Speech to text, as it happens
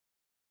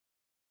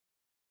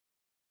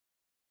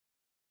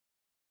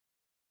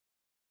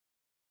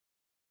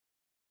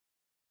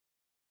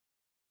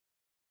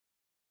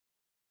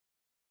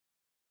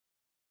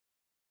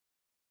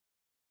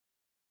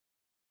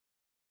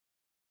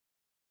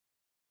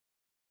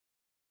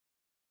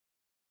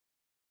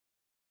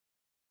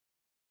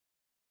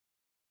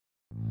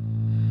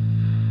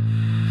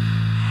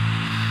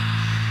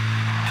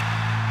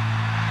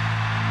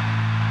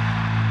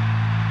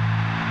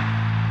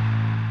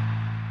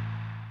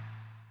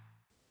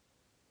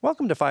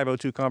Welcome to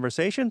 502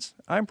 Conversations.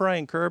 I'm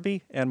Brian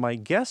Kirby, and my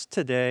guest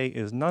today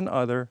is none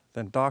other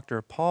than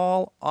Dr.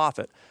 Paul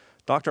Offit.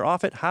 Dr.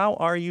 Offit, how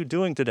are you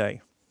doing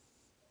today?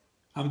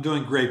 I'm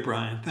doing great,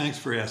 Brian. Thanks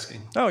for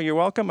asking. Oh, you're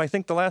welcome. I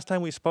think the last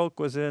time we spoke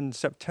was in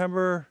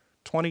September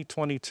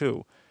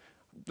 2022.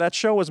 That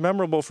show was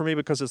memorable for me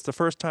because it's the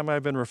first time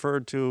I've been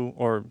referred to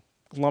or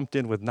lumped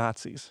in with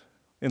Nazis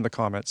in the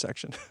comment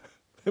section.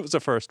 It was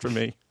a first for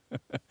me.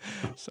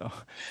 So,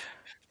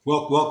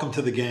 Welcome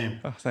to the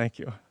game. thank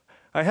you.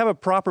 I have a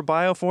proper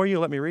bio for you.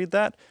 Let me read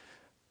that.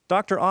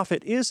 Dr.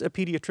 Offit is a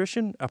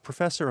pediatrician, a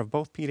professor of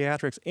both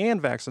pediatrics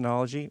and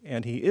vaccinology,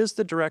 and he is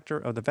the director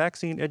of the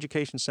Vaccine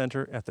Education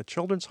Center at the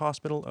Children's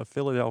Hospital of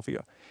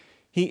Philadelphia.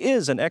 He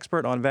is an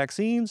expert on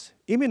vaccines,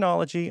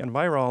 immunology, and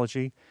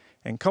virology,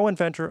 and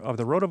co-inventor of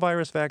the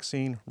rotavirus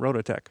vaccine,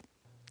 RotoTeq.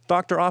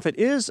 Dr. Offit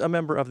is a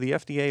member of the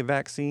FDA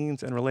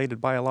Vaccines and Related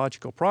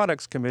Biological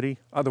Products Committee,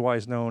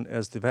 otherwise known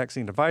as the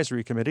Vaccine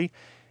Advisory Committee,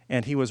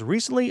 and he was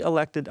recently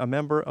elected a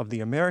member of the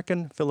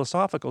American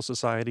Philosophical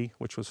Society,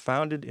 which was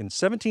founded in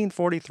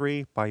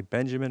 1743 by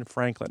Benjamin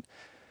Franklin.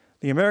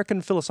 The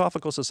American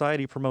Philosophical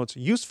Society promotes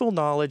useful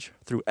knowledge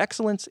through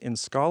excellence in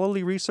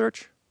scholarly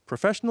research,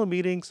 professional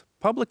meetings,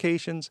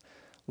 publications,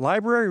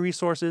 library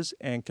resources,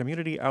 and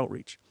community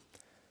outreach.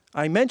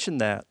 I mention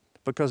that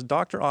because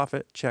Dr.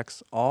 Offit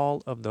checks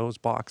all of those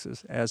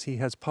boxes, as he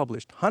has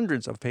published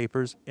hundreds of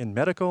papers in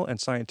medical and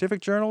scientific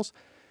journals,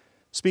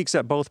 speaks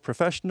at both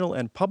professional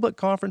and public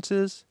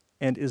conferences,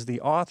 and is the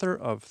author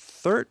of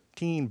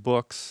 13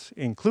 books,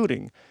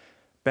 including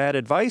Bad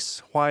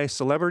Advice, Why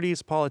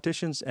Celebrities,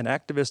 Politicians, and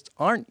Activists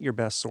Aren't Your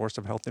Best Source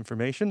of Health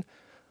Information,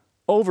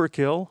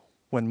 Overkill,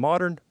 When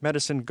Modern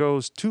Medicine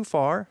Goes Too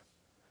Far,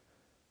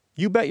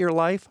 You Bet Your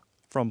Life,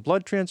 From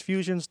Blood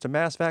Transfusions to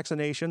Mass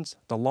Vaccinations,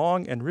 The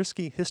Long and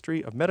Risky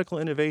History of Medical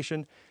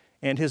Innovation,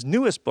 and his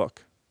newest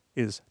book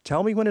is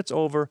Tell Me When It's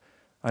Over,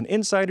 An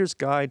Insider's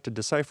Guide to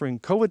Deciphering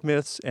COVID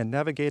Myths and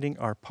Navigating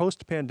Our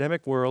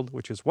Post-Pandemic World,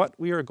 which is what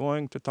we are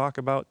going to talk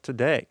about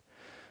today.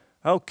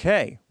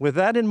 Okay, with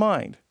that in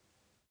mind,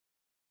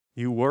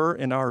 you were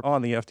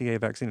on the FDA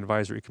Vaccine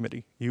Advisory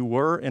Committee. You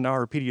were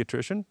our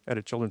pediatrician at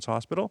a children's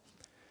hospital.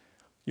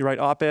 You write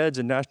op-eds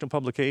in national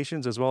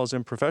publications as well as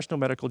in professional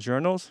medical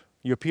journals.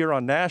 You appear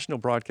on national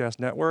broadcast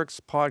networks,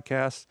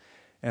 podcasts,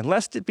 and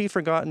lest it be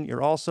forgotten,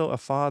 you're also a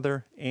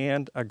father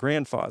and a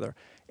grandfather.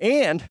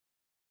 And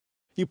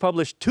you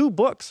published 2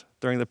 books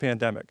during the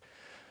pandemic.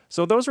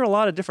 So those are a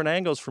lot of different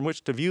angles from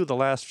which to view the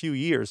last few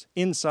years,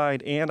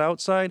 inside and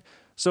outside.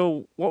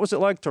 So what was it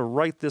like to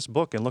write this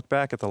book and look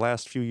back at the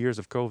last few years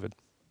of COVID?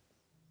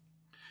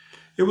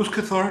 It was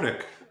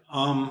cathartic.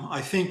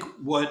 I think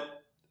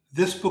what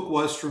this book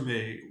was for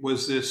me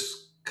was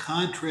this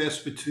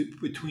contrast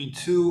between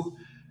two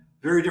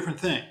very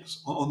different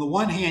things. On the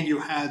one hand, you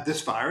had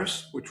this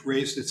virus, which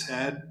raised its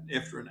head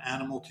after an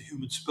animal to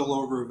human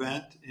spillover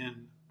event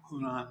in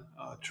Hunan,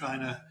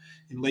 China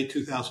in late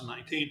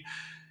 2019.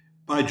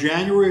 By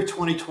January of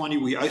 2020,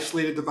 we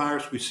isolated the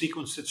virus, we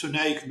sequenced it, so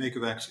now you can make a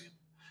vaccine.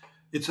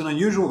 It's an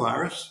unusual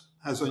virus,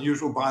 has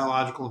unusual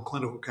biological and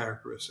clinical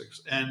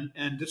characteristics. And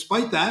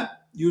despite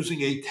that,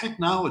 using a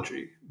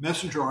technology,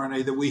 messenger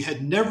RNA, that we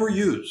had never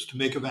used to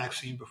make a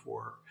vaccine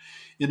before,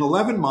 in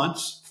 11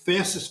 months,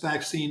 fastest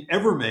vaccine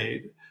ever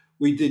made,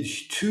 we did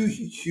 2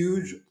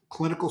 huge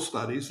clinical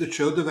studies that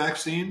showed the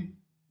vaccine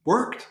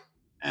worked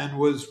and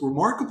was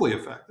remarkably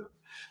effective.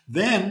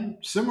 Then,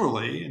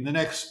 similarly, in the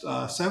next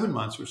 7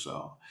 months or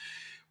so,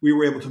 we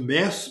were able to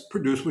mass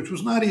produce, which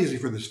was not easy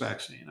for this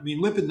vaccine. I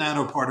mean, lipid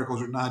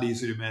nanoparticles are not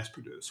easy to mass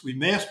produce. We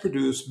mass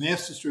produced,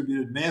 mass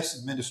distributed, mass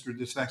administered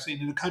this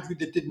vaccine in a country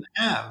that didn't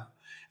have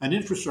an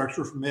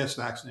infrastructure for mass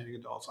vaccinating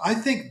adults. I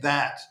think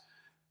that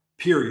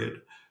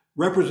period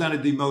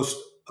represented the most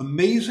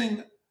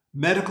amazing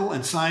medical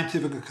and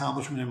scientific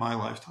accomplishment in my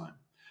lifetime.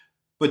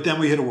 But then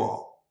we hit a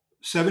wall.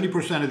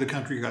 70% of the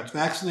country got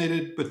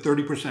vaccinated, but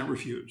 30%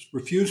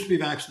 refused to be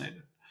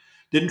vaccinated.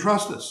 Didn't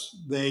trust us.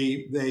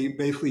 They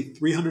basically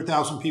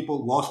 300,000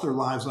 people lost their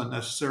lives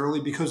unnecessarily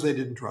because they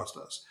didn't trust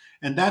us.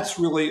 And that's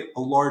really a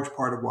large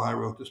part of why I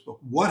wrote this book.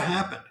 What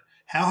happened?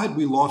 How had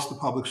we lost the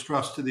public's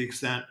trust to the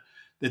extent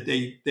that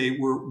they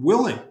were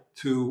willing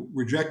to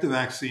reject the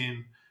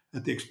vaccine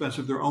at the expense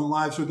of their own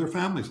lives or their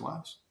families'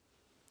 lives?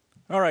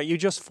 All right, you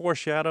just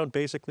foreshadowed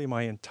basically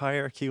my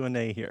entire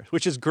Q&A here,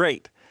 which is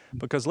great,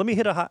 because let me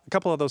hit a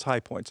couple of those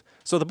high points.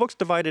 So the book's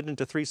divided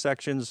into 3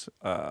 sections,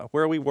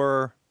 where we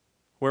were,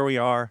 where we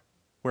are,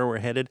 where we're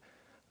headed.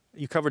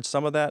 You covered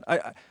some of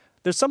that.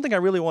 There's something I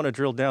really want to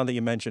drill down that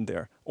you mentioned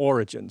there,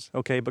 origins,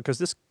 okay, because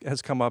this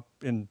has come up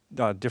in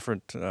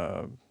different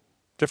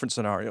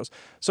scenarios.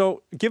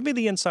 So give me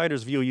the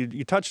insider's view.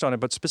 You touched on it,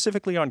 but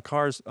specifically on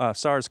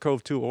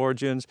SARS-CoV-2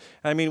 origins.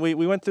 I mean, we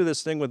went through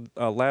this thing with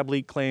lab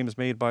leak claims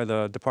made by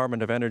the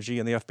Department of Energy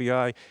and the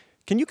FBI.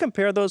 Can you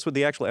compare those with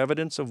the actual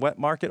evidence of wet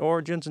market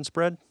origins and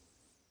spread?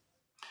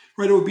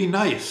 Right, it would be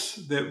nice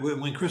that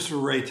when Christopher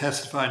Wray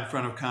testified in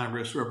front of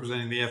Congress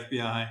representing the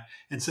FBI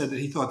and said that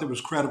he thought there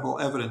was credible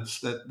evidence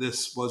that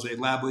this was a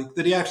lab leak,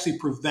 that he actually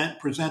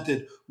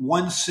presented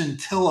one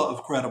scintilla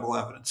of credible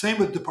evidence. Same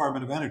with the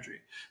Department of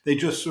Energy. They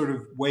just sort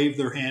of waved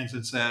their hands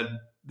and said,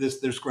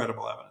 there's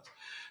credible evidence.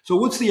 So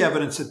what's the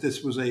evidence that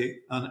this was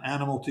an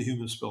animal to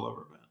human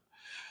spillover event?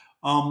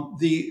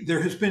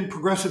 There has been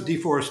progressive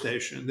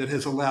deforestation that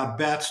has allowed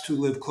bats to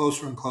live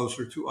closer and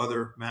closer to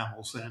other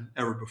mammals than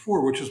ever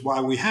before, which is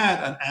why we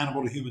had an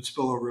animal to human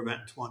spillover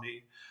event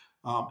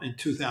in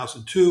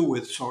 2002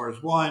 with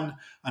SARS-1,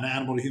 an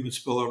animal to human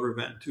spillover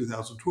event in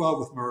 2012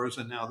 with MERS,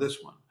 and now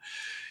this one.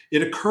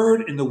 It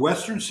occurred in the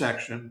western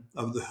section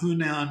of the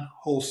Hunan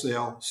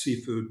wholesale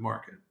seafood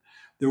market.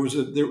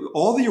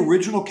 All the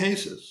original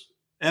cases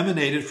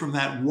emanated from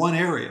that one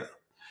area.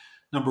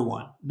 Number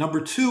one. Number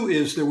two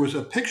is there was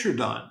a picture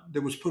done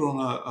that was put on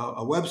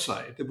a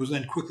website that was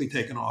then quickly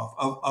taken off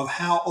of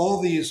how all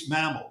these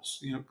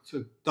mammals,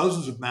 so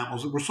dozens of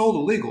mammals that were sold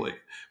illegally,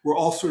 were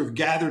all sort of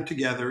gathered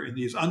together in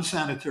these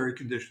unsanitary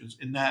conditions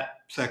in that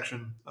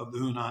section of the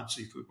Hunan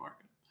seafood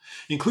market,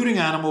 including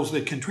animals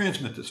that can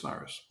transmit this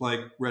virus,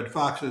 like red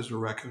foxes or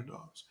raccoon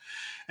dogs.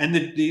 And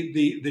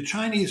the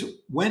Chinese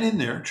went in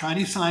there,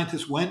 Chinese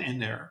scientists went in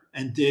there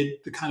and did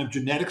the kind of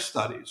genetic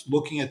studies,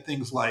 looking at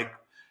things like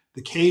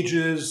the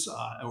cages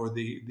or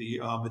the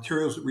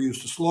materials that were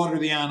used to slaughter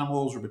the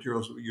animals or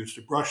materials that were used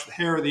to brush the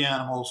hair of the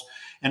animals,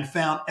 and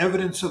found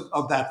evidence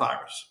of that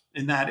virus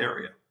in that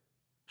area.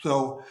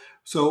 So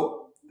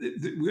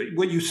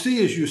what you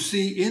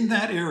see in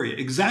that area,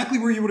 exactly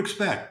where you would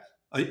expect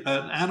an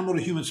animal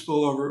to human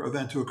spillover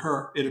event to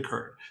occur, it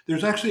occurred.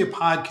 There's actually a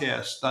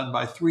podcast done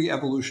by 3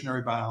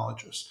 evolutionary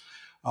biologists,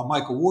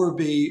 Michael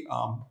Warby,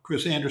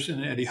 Chris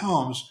Anderson, and Eddie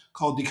Holmes,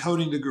 called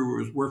Decoding the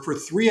Gurus, where for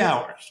 3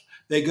 hours,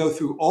 they go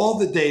through all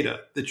the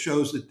data that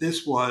shows that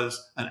this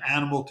was an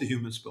animal to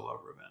human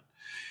spillover event.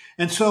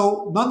 And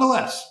so,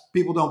 nonetheless,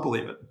 people don't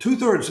believe it.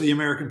 2/3 of the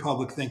American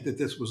public think that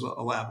this was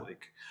a lab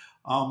leak.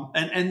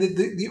 And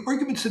the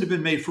arguments that have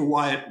been made for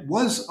why it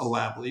was a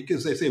lab leak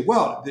is they say,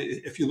 well,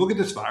 if you look at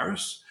this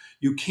virus,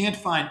 you can't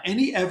find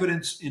any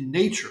evidence in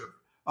nature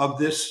of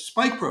this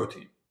spike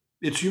protein.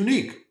 It's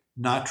unique.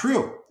 Not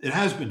true. It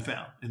has been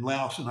found in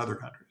Laos and other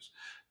countries.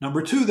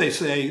 Number 2, they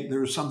say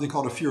there's something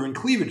called a furin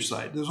cleavage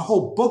site. There's a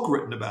whole book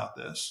written about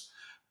this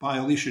by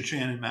Alicia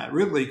Chan and Matt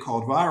Ridley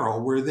called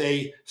Viral, where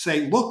they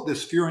say, look,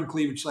 this furin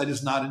cleavage site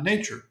is not in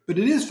nature, but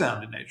it is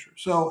found in nature.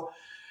 So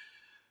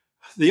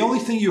the only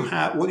thing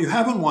what you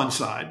have on one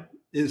side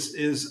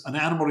is an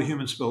animal to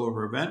human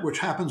spillover event, which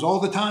happens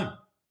all the time,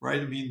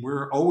 right? I mean,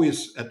 we're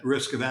always at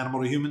risk of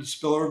animal to human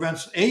spillover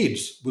events.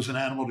 AIDS was an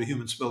animal to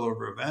human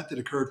spillover event that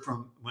occurred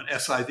from when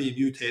SIV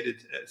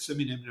mutated,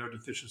 simian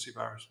immunodeficiency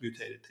virus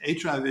mutated to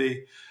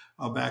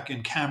HIV back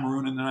in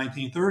Cameroon in the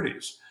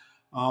 1930s.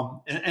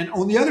 And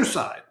on the other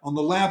side, on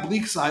the lab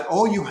leak side,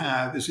 all you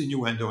have is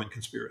innuendo and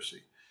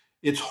conspiracy.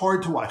 It's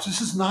hard to watch.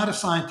 This is not a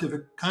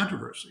scientific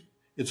controversy.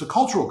 It's a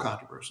cultural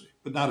controversy,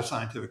 but not a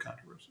scientific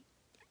controversy.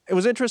 It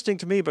was interesting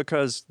to me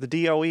because the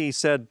DOE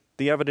said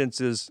the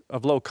evidence is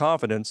of low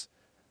confidence,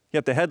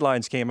 yet the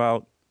headlines came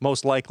out,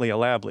 most likely a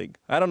lab leak.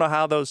 I don't know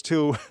how those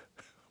two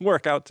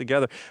work out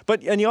together.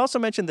 And you also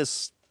mentioned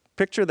this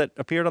picture that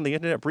appeared on the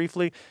internet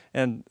briefly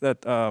and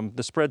that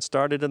the spread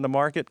started in the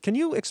market. Can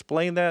you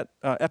explain that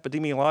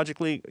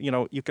epidemiologically?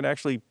 You can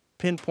actually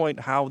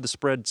pinpoint how the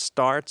spread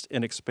starts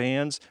and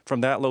expands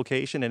from that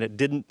location and it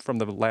didn't from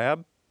the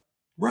lab?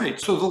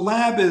 Right. So the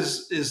lab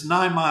is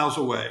 9 miles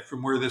away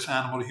from where this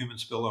animal to human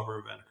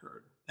spillover event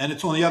occurred. And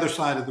it's on the other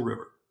side of the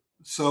river.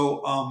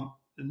 So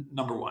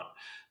number 1.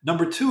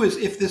 Number 2 is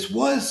if this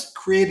was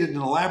created in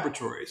a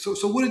laboratory. So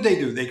what did they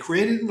do? They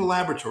created it in the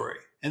laboratory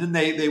and then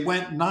they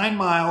went 9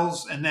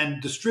 miles and then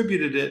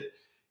distributed it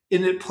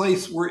in a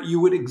place where you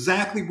would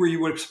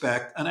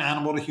expect an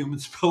animal to human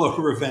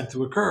spillover event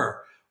to occur.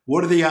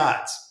 What are the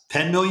odds?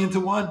 10 million to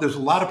 1? There's a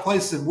lot of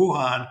places in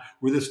Wuhan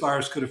where this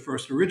virus could have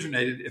first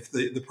originated if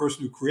the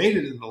person who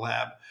created it in the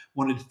lab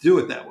wanted to do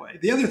it that way.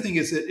 The other thing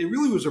is that it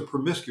really was a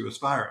promiscuous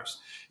virus.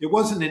 It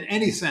wasn't in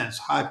any sense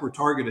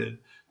hyper-targeted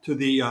to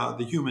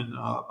the human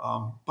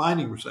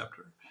binding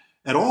receptor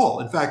at all.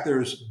 In fact,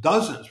 there's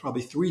dozens,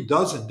 probably 3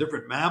 dozen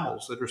different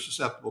mammals that are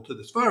susceptible to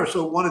this virus.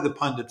 So one of the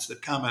pundits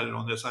that commented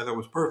on this I thought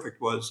was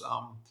perfect was,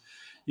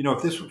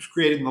 if this was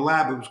created in the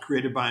lab, it was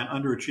created by an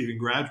underachieving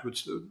graduate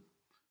student.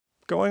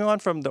 Going on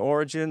from the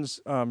origins,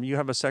 you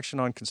have a section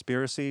on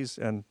conspiracies,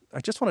 and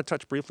I just want to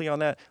touch briefly on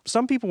that.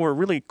 Some people were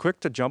really quick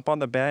to jump on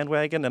the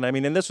bandwagon,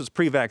 and this was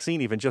pre-vaccine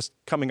even, just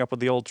coming up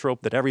with the old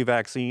trope that every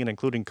vaccine,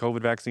 including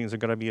COVID vaccines, are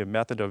going to be a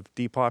method of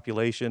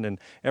depopulation, and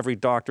every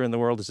doctor in the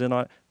world is in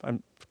on it.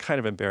 I'm kind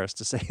of embarrassed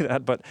to say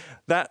that, but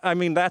that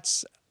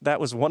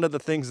was one of the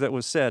things that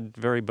was said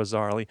very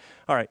bizarrely.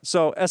 All right,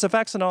 so as a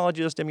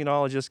vaccinologist,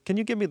 immunologist, can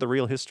you give me the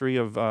real history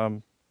of,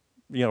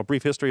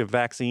 brief history of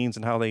vaccines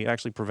and how they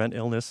actually prevent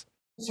illness?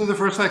 So the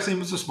first vaccine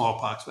was a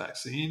smallpox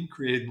vaccine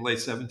created in the late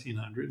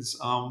 1700s.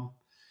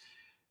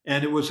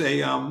 And it was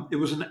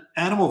an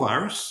animal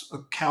virus, a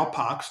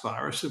cowpox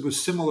virus. It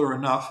was similar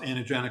enough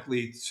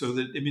antigenically so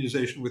that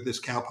immunization with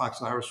this cowpox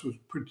virus would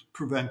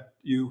prevent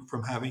you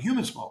from having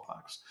human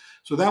smallpox.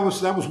 So that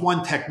was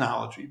one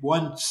technology,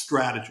 one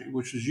strategy,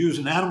 which is use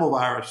an animal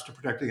virus to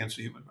protect against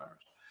a human virus.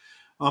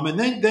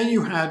 And then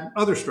you had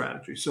other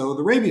strategies. So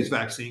the rabies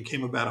vaccine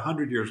came about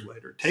 100 years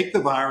later. Take the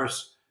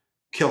virus,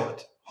 kill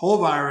it, whole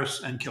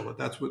virus and kill it.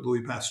 That's what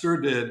Louis Pasteur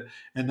did,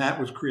 and that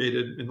was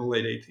created in the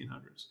late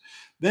 1800s.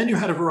 Then you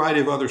had a variety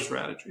of other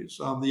strategies.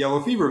 The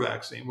yellow fever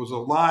vaccine was a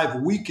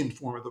live, weakened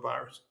form of the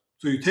virus.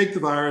 So you take the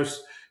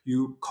virus,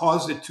 you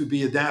cause it to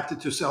be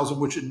adapted to cells in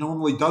which it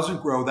normally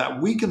doesn't grow.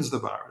 That weakens the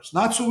virus.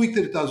 Not so weak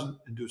that it doesn't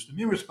induce an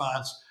immune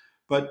response,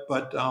 but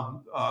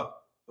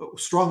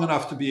strong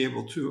enough to be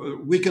able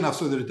to, weak enough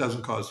so that it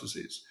doesn't cause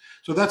disease.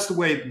 So that's the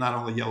way not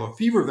only yellow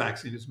fever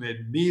vaccine is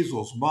made,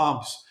 measles,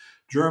 mumps,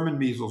 German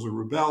measles or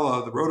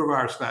rubella, the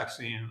rotavirus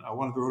vaccine,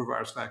 one of the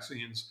rotavirus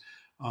vaccines,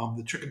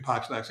 the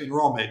chickenpox vaccine,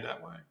 were all made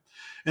that way.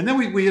 And then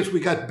as we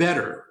got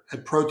better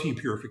at protein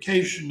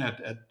purification, at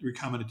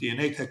recombinant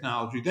DNA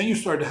technology, then you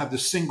started to have the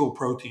single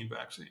protein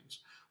vaccines,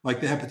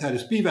 like the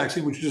hepatitis B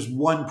vaccine, which is just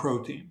one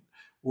protein,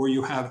 or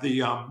you have the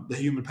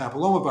human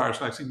papillomavirus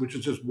vaccine, which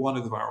is just one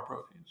of the viral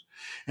proteins.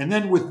 And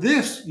then with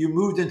this, you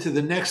moved into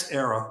the next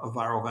era of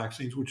viral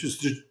vaccines, which is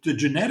the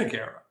genetic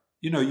era.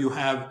 You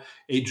have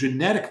a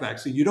genetic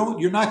vaccine.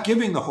 You're not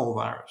giving the whole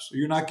virus, or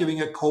you're not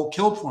giving a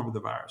cold-killed form of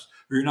the virus,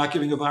 or you're not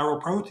giving a viral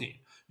protein.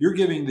 You're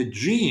giving the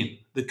gene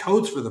that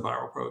codes for the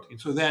viral protein.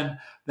 So then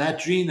that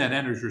gene that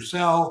enters your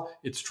cell,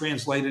 it's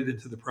translated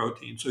into the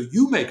protein. So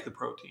you make the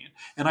protein.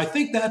 And I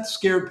think that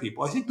scared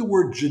people. I think the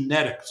word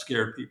genetic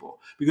scared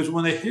people, because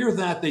when they hear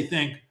that, they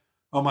think,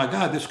 oh my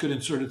God, this could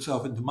insert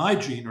itself into my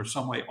gene or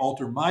some way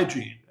alter my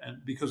gene.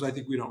 And because I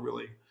think we don't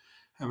really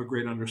have a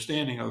great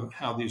understanding of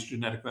how these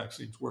genetic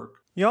vaccines work.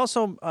 You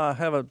also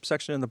have a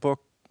section in the book,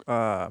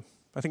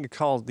 I think it's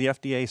called The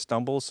FDA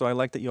Stumbles. So I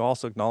like that you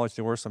also acknowledge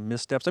there were some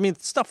missteps. I mean,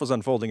 stuff was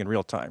unfolding in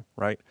real time,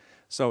 right?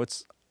 So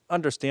it's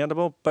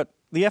understandable. But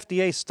the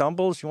FDA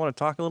stumbles, you want to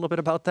talk a little bit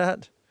about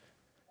that?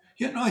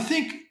 Yeah, no, I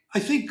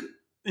think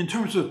in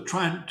terms of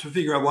trying to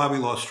figure out why we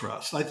lost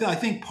trust, I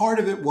think part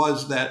of it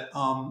was that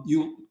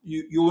you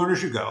learn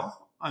as you go.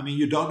 I mean,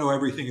 you don't know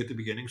everything at the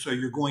beginning, so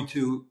you're going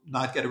to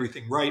not get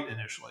everything right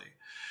initially.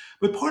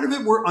 But part of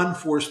it were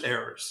unforced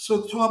errors.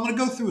 So I'm going to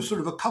go through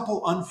sort of a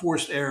couple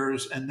unforced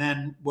errors and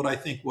then what I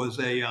think was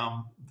a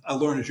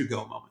learn as you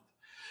go moment.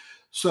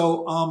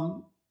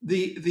 So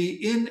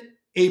in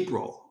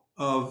April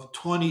of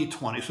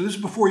 2020, so this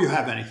is before you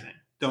have anything,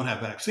 don't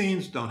have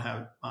vaccines, don't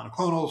have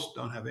monoclonals,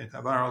 don't have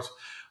antivirals,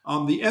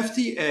 the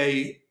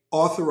FDA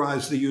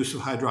authorized the use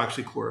of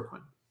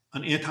hydroxychloroquine,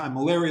 an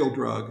anti-malarial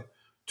drug,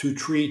 to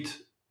treat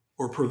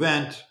or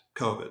prevent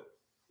COVID.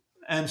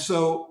 And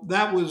so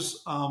that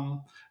was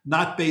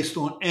not based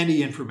on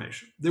any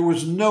information. There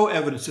was no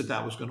evidence that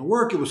that was going to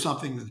work. It was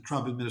something that the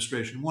Trump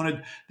administration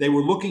wanted. They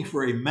were looking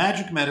for a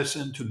magic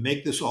medicine to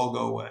make this all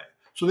go away.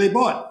 So they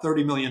bought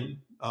 30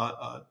 million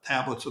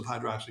tablets of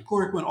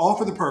hydroxychloroquine, all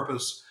for the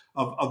purpose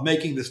of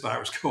making this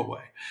virus go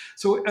away.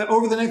 So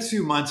over the next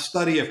few months,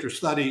 study after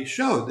study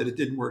showed that it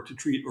didn't work to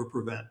treat or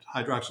prevent.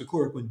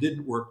 Hydroxychloroquine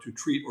didn't work to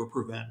treat or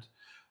prevent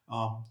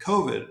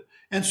COVID.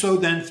 And so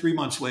then 3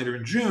 months later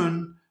in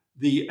June,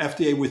 the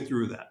FDA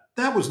withdrew that.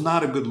 That was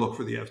not a good look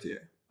for the FDA.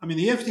 I mean,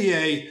 the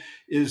FDA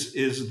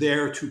is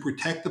there to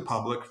protect the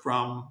public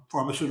from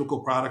pharmaceutical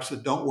products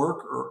that don't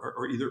work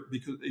or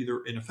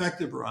either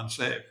ineffective or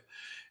unsafe.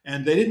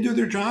 And they didn't do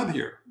their job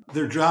here.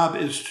 Their job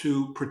is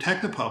to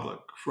protect the public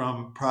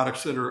from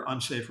products that are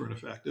unsafe or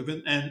ineffective.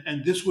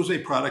 And this was a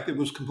product that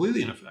was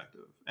completely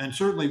ineffective. And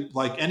certainly,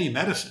 like any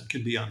medicine,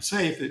 can be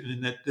unsafe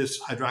in that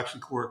this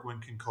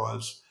hydroxychloroquine can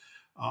cause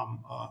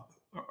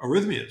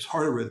arrhythmias,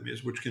 heart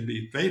arrhythmias, which can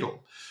be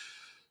fatal.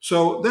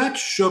 So that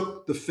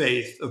shook the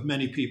faith of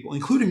many people,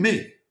 including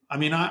me. I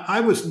mean,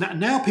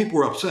 now people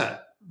were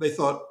upset. They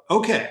thought,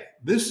 okay,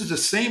 this is the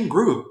same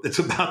group that's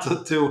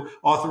about to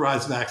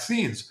authorize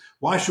vaccines.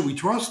 Why should we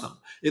trust them?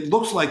 It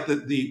looks like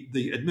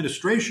the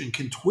administration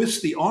can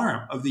twist the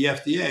arm of the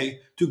FDA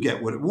to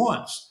get what it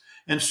wants.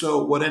 And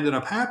so what ended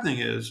up happening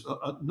is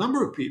a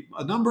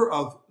number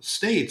of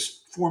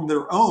states formed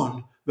their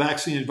own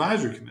vaccine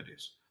advisory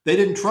committees. They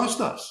didn't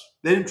trust us.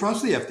 They didn't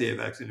trust the FDA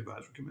Vaccine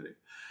Advisory Committee.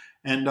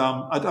 And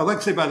I'd like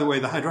to say, by the way,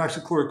 the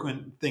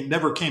hydroxychloroquine thing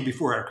never came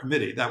before our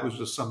committee. That was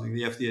just something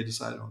the FDA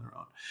decided on their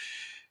own.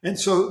 And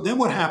so then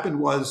what happened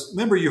was,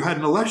 remember, you had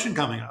an election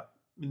coming up.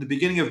 In the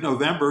beginning of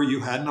November, you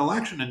had an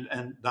election,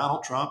 and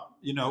Donald Trump,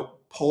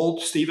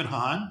 pulled Stephen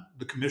Hahn,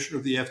 the commissioner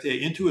of the FDA,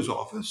 into his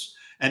office,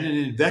 and in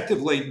an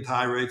invective-laden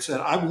tirade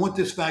said, I want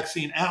this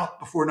vaccine out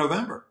before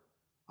November.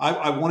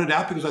 I want it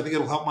out because I think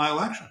it'll help my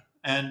election.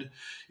 And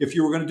if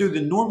you were going to do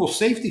the normal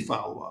safety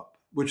follow-up,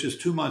 which is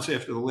 2 months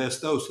after the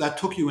last dose, that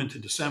took you into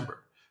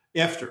December,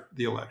 after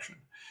the election.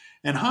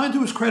 And Hahn,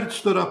 to his credit,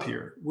 stood up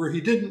here, where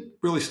he didn't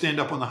really stand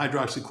up on the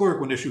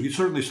hydroxychloroquine issue. He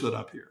certainly stood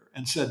up here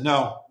and said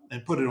no,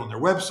 and put it on their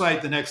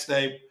website the next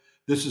day.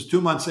 This is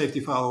 2 months safety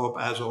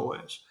follow-up, as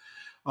always.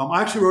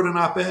 I actually wrote an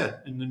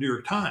op-ed in the New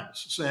York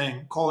Times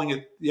calling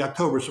it the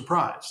October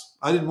surprise.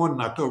 I didn't want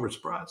an October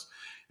surprise.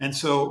 And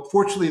so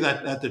fortunately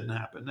that didn't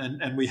happen.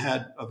 And we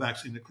had a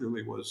vaccine that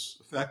clearly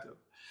was effective.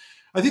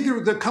 I think there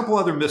were a couple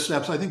other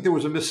missteps. I think there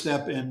was a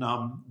misstep in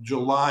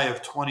July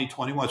of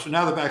 2021. So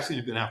now the vaccine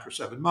had been out for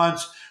 7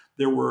 months.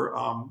 There were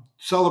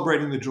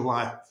celebrating the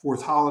July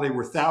 4th holiday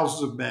were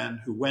thousands of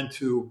men who went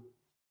to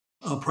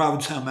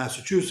Provincetown,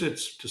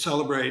 Massachusetts to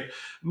celebrate.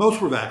 Most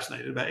were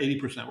vaccinated, about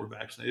 80% were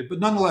vaccinated, but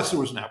nonetheless, there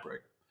was an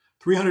outbreak.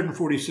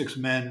 346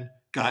 men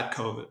got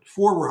COVID.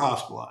 4 were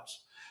hospitalized.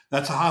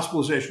 That's a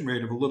hospitalization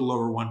rate of a little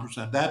over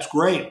 1%. That's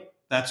great.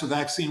 That's a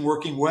vaccine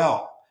working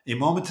well. A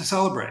moment to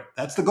celebrate.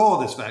 That's the goal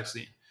of this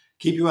vaccine.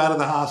 Keep you out of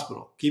the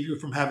hospital, keep you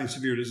from having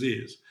severe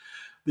disease.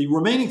 The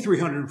remaining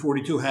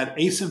 342 had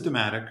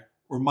asymptomatic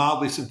or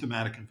mildly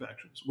symptomatic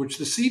infections, which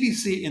the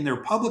CDC in their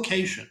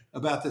publication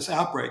about this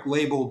outbreak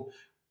labeled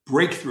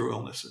breakthrough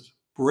illnesses.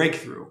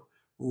 Breakthrough.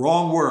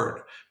 Wrong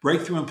word.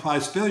 Breakthrough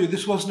implies failure.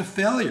 This wasn't a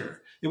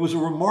failure. It was a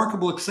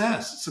remarkable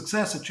success,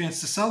 a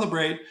chance to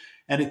celebrate,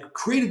 and it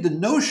created the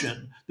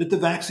notion that the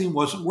vaccine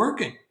wasn't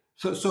working.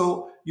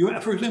 So you,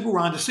 for example,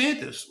 Ron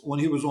DeSantis, when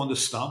he was on the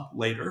stump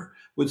later,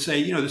 would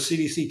say, the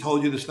CDC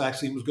told you this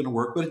vaccine was going to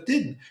work, but it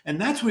didn't.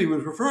 And that's what he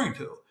was referring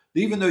to.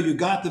 Even though you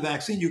got the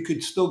vaccine, you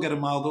could still get a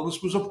mild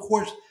illness, which of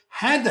course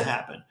had to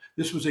happen.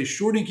 This was a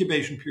short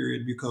incubation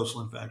period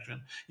mucosal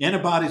infection.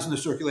 Antibodies in the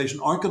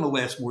circulation aren't going to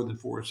last more than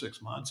 4 or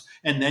 6 months,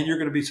 and then you're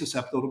going to be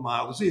susceptible to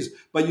mild disease.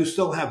 But you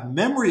still have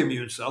memory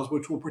immune cells,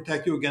 which will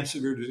protect you against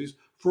severe disease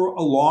for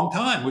a long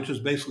time, which is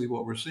basically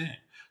what we're seeing.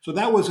 So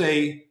that was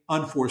a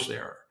unforced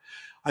error.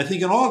 I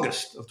think in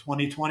August of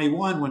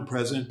 2021, when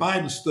President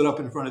Biden stood up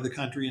in front of the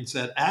country and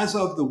said, as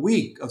of the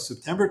week of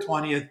September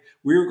 20th,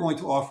 we are going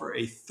to offer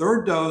a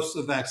 3rd dose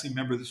of vaccine.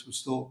 Remember, this was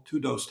still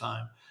 2-dose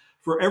time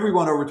for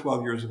everyone over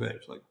 12 years of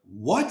age. Like,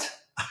 what?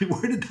 I mean,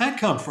 where did that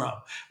come from?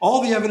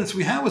 All the evidence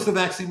we had was the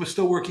vaccine was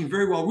still working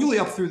very well, really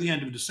up through the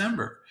end of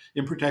December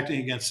in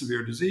protecting against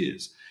severe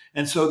disease.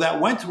 And so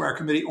that went to our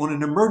committee on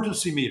an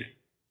emergency meeting,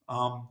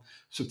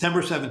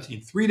 September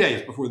 17th, 3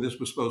 days before this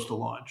was supposed to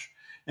launch.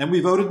 And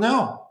we voted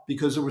no,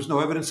 because there was no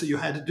evidence that you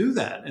had to do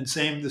that. And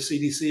same, the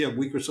CDC a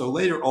week or so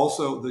later,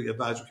 also the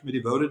advisory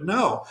committee voted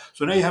no.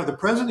 So now you have the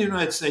President of the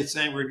United States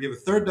saying we're going to give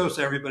a 3rd dose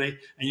to everybody,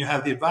 and you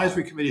have the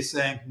advisory committee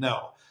saying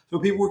no. So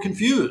people were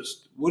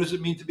confused. What does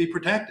it mean to be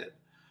protected?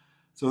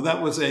 So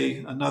that was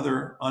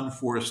another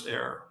unforced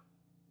error.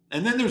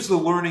 And then there's the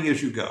learning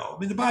as you go. I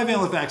mean, the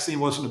bivalent vaccine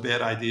wasn't a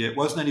bad idea. It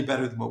wasn't any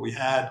better than what we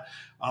had.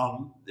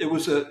 It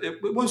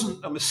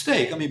wasn't a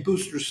mistake. I mean,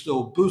 boosters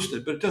still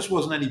boosted, but it just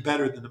wasn't any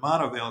better than the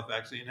monovalent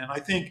vaccine. And I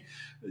think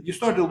you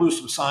started to lose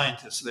some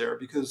scientists there,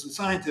 because the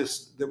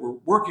scientists that were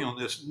working on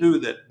this knew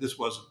that this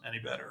wasn't any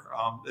better.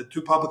 The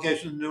 2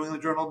 publications in the New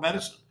England Journal of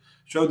Medicine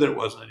showed that it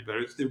wasn't any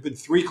better. There have been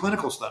 3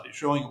 clinical studies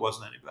showing it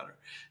wasn't any better.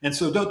 And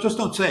so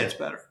don't say it's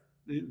better.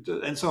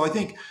 And so I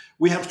think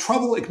we have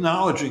trouble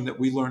acknowledging that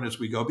we learn as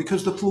we go,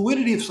 because the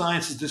fluidity of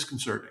science is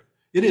disconcerting.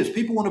 It is.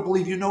 People want to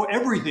believe you know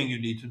everything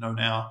you need to know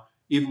now,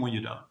 even when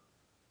you don't.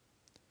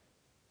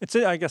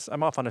 I guess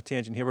I'm off on a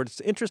tangent here, but it's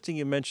interesting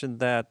you mentioned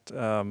that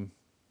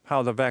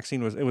how the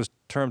vaccine was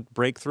termed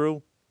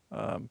breakthrough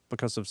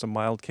because of some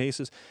mild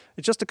cases.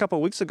 Just a couple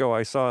of weeks ago,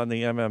 I saw in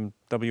the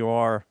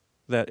MMWR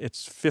that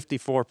it's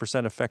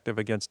 54% effective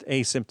against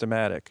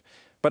asymptomatic.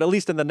 But at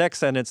least in the next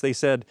sentence, they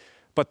said,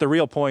 but the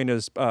real point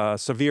is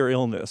severe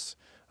illness.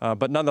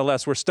 But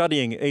nonetheless, we're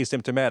studying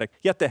asymptomatic.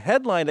 Yet the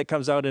headline that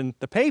comes out in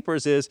the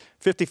papers is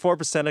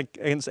 54%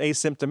 against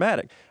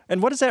asymptomatic.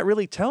 And what does that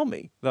really tell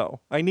me, though?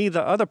 I need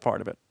the other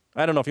part of it.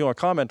 I don't know if you want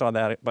to comment on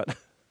that, but...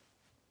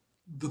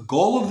 The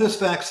goal of this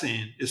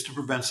vaccine is to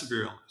prevent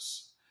severe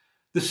illness.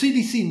 The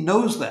CDC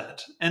knows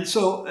that. And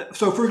so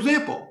for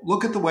example,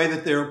 look at the way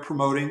that they're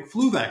promoting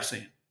flu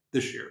vaccine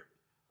this year.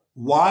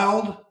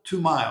 Wild to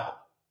mild.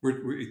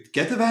 We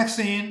get the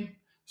vaccine,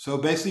 so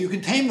basically you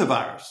can tame the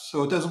virus.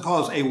 So it doesn't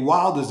cause a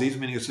wild disease,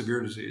 meaning a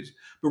severe disease,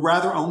 but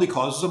rather only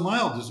causes a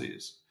mild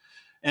disease.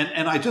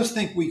 And I just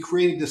think we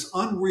created this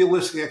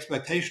unrealistic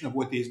expectation of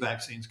what these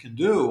vaccines can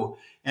do.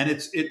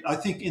 And I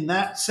think in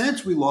that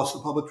sense, we lost the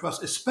public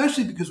trust,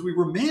 especially because we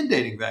were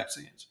mandating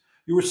vaccines.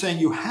 You were saying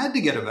you had to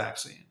get a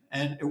vaccine,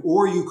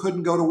 or you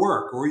couldn't go to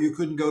work, or you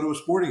couldn't go to a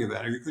sporting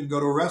event, or you couldn't go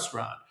to a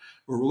restaurant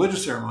or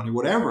religious ceremony,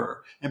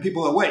 whatever. And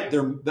people are, wait,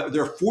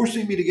 they're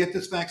forcing me to get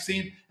this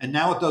vaccine, and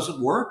now it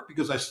doesn't work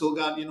because I still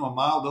got, a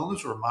mild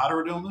illness or a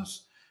moderate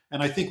illness.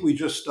 And I think we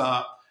just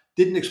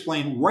didn't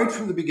explain right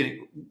from the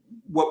beginning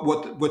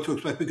what to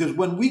expect. Because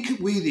when we,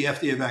 the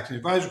FDA Vaccine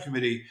Advisory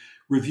Committee,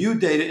 reviewed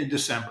data in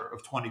December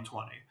of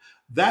 2020,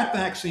 that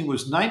vaccine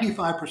was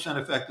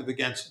 95% effective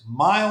against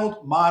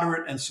mild,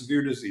 moderate, and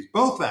severe disease,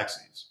 both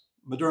vaccines,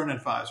 Moderna and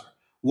Pfizer.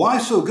 Why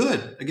so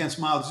good against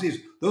mild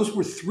disease? Those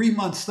were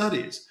 3-month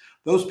studies.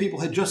 Those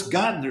people had just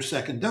gotten their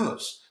 2nd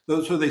dose.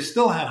 So they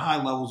still had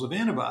high levels of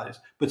antibodies.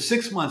 But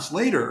 6 months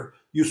later,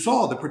 you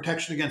saw the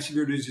protection against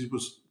severe disease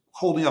was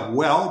holding up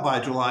well by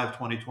July of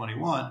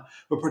 2021,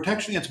 but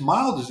protection against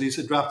mild disease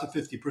had dropped to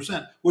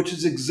 50%, which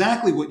is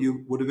exactly what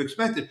you would have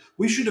expected.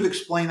 We should have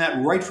explained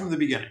that right from the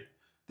beginning,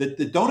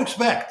 that don't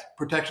expect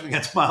protection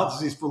against mild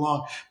disease for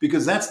long,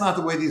 because that's not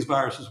the way these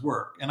viruses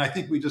work. And I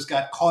think we just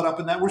got caught up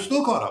in that. We're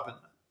still caught up in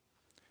that.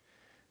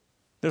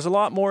 There's a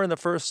lot more in the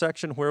first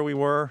section where we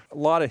were, a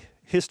lot of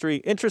history,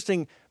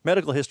 interesting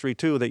medical history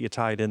too that you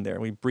tied in there.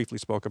 We briefly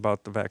spoke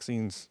about the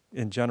vaccines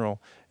in general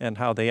and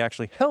how they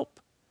actually help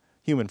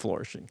human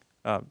flourishing.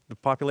 The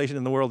population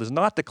in the world is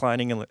not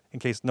declining, in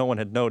case no one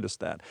had noticed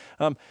that.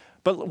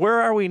 But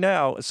where are we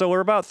now? So we're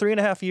about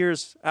 3.5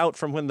 years out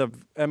from when the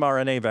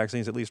mRNA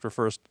vaccines at least were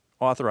first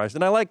authorized.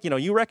 And I like,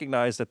 you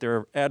recognize that there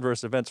are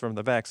adverse events from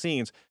the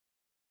vaccines.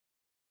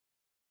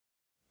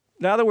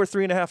 Now that we're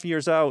 3.5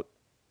 years out,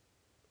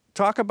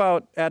 talk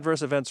about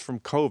adverse events from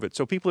COVID.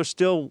 So people are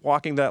still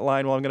walking that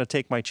line, well, I'm going to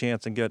take my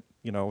chance and get,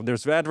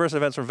 there's adverse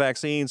events from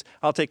vaccines.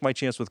 I'll take my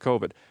chance with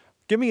COVID.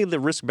 Give me the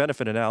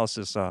risk-benefit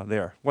analysis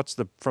there. What's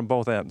from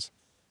both ends?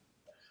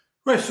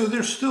 Right. So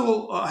there's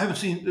still, I haven't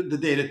seen the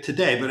data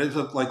today, but as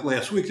of like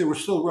last week, there were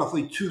still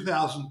roughly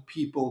 2,000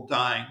 people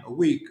dying a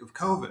week of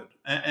COVID.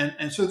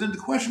 And so then the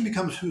question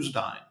becomes, who's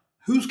dying?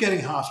 Who's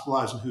getting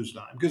hospitalized and who's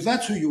dying? Because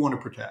that's who you want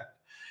to protect.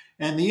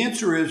 And the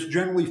answer is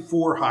generally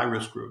 4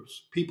 high-risk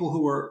groups: people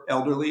who are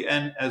elderly,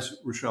 and as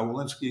Rochelle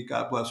Walensky,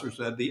 God bless her,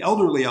 said, the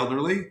elderly,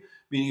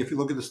 meaning if you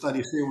look at the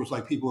studies here, it was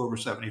like people over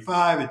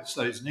 75, and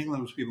studies in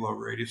England was people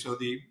over 80, so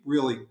the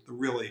really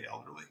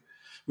elderly,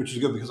 which is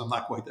good because I'm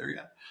not quite there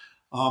yet.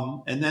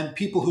 And then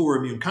people who were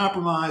immune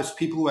compromised,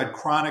 people who had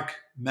chronic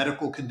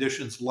medical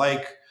conditions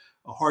like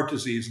heart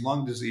disease,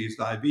 lung disease,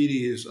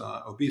 diabetes,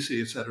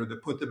 obesity, et cetera,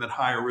 that put them at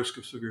higher risk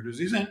of severe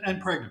disease,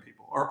 and pregnant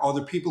people, or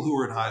other people who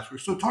are at highest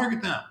risk. So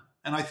target them.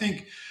 And I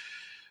think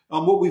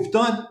what we've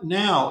done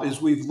now is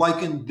we've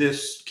likened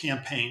this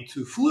campaign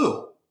to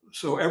flu.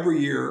 So every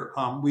year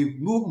we've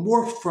moved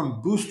more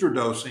from booster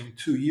dosing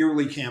to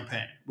yearly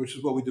campaign, which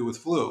is what we do with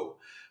flu.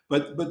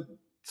 But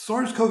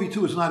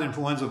SARS-CoV-2 is not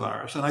influenza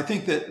virus. And I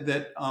think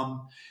that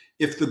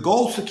if the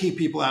goal is to keep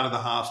people out of the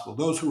hospital,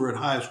 those who are at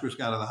highest risk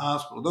out of the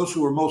hospital, those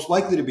who are most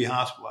likely to be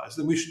hospitalized,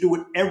 then we should do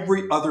what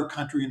every other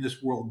country in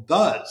this world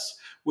does,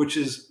 which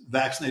is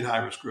vaccinate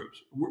high-risk groups.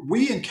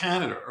 We in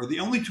Canada are the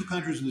only 2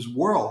 countries in this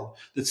world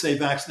that say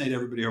vaccinate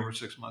everybody over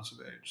 6 months of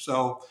age.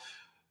 So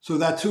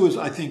that too is,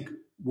 I think,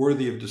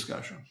 worthy of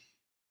discussion.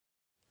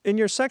 In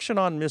your section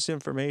on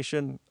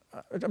misinformation,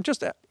 I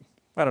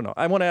don't know.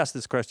 I want to ask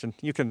this question.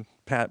 You can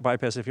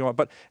bypass if you want.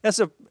 But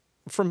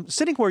from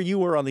sitting where you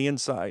were on the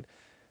inside,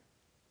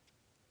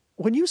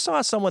 when you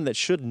saw someone that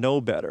should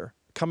know better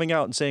coming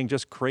out and saying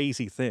just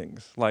crazy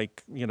things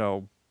like,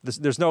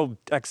 there's no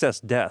excess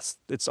deaths,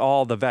 it's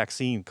all the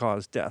vaccine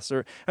caused deaths,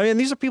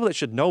 these are people that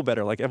should know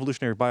better, like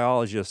evolutionary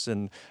biologists.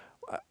 And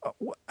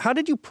how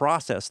did you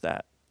process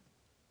that?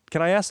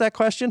 Can I ask that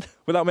question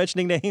without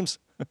mentioning names?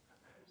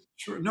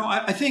 Sure. No,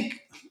 I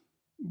think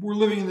we're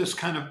living in this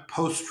kind of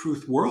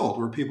post-truth world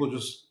where people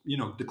just,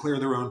 declare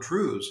their own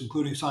truths,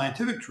 including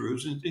scientific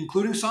truths,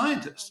 including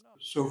scientists.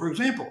 So, for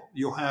example,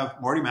 you'll have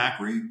Marty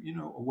Macri,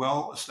 a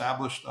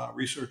well-established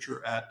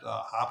researcher at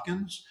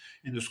Hopkins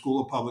in the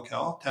School of Public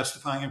Health,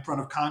 testifying in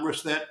front of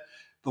Congress that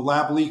the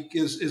lab leak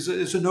is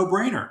a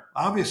no-brainer.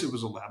 Obviously, it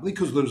was a lab leak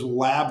because there's a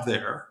lab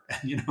there,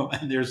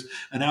 and there's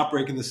an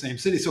outbreak in the same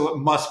city, so it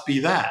must be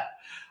that.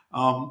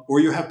 Or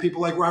you have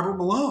people like Robert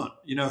Malone,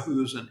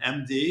 who's an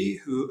MD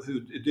who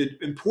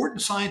did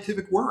important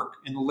scientific work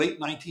in the late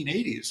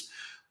 1980s,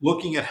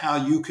 looking at how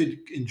you could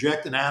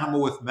inject an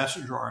animal with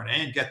messenger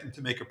RNA and get them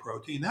to make a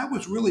protein. That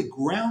was really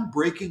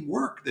groundbreaking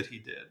work that he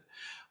did.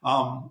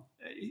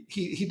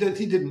 He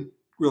didn't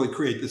really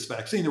create this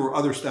vaccine. There were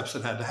other steps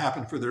that had to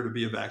happen for there to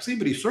be a vaccine,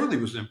 but he certainly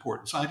was an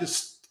important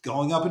scientist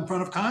going up in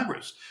front of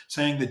Congress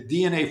saying that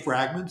DNA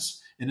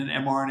fragments in an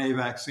mRNA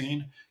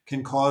vaccine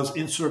can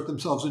insert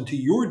themselves into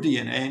your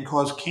DNA and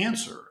cause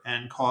cancer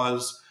and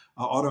cause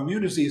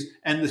autoimmune disease.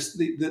 And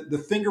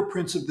the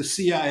fingerprints of the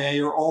CIA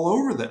are all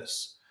over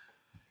this.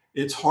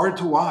 It's hard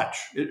to watch.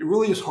 It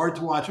really is hard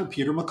to watch. And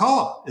Peter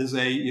McCullough is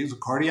a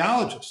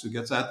cardiologist who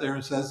gets out there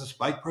and says the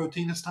spike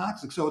protein is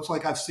toxic. So it's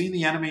like, I've seen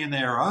the enemy and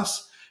they are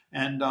us.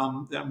 And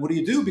what do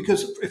you do?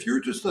 Because if you're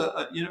just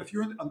if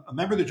you're a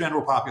member of the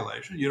general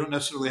population, you don't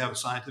necessarily have a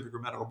scientific or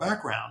medical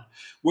background.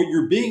 What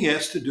you're being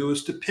asked to do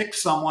is to pick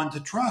someone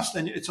to trust,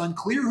 and it's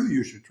unclear who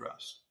you should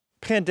trust.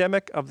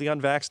 Pandemic of the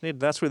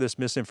unvaccinated, that's where this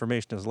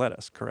misinformation has led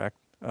us, correct?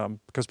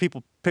 Because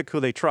people pick who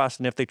they trust,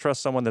 and if they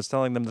trust someone that's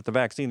telling them that the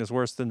vaccine is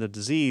worse than the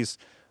disease,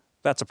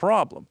 that's a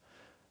problem.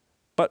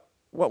 But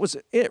what was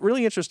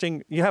really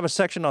interesting, you have a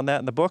section on that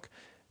in the book.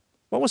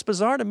 What was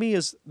bizarre to me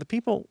is the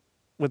people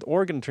with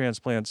organ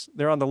transplants,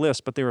 they're on the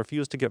list, but they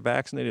refuse to get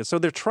vaccinated. So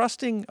they're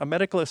trusting a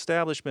medical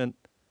establishment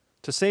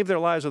to save their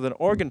lives with an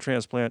organ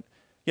transplant,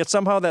 yet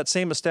somehow that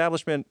same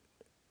establishment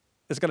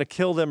is going to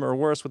kill them or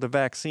worse with a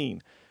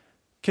vaccine.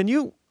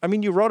 You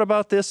wrote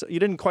about this. You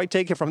didn't quite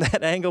take it from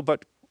that angle,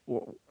 but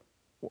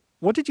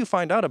what did you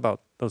find out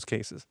about those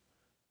cases?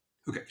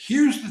 Okay,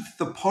 here's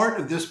the part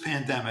of this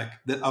pandemic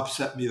that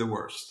upset me the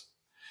worst.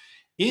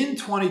 in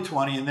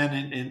 2020, and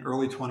then in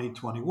early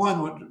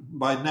 2021,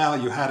 by now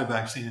you had a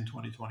vaccine in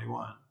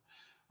 2021.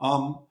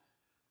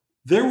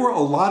 There were a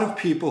lot of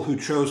people who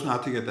chose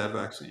not to get that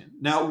vaccine.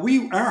 Now,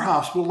 our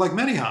hospital, like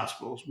many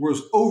hospitals,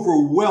 was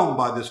overwhelmed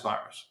by this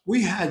virus.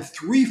 We had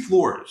 3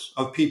 floors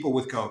of people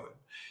with COVID.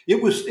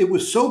 It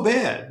was so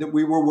bad that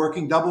we were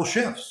working double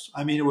shifts.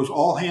 I mean, it was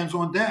all hands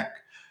on deck.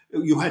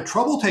 You had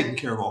trouble taking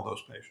care of all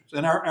those patients.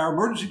 And our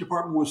emergency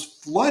department was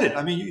flooded.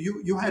 I mean,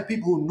 you had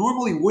people who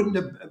normally wouldn't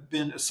have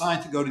been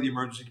assigned to go to the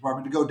emergency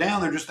department to go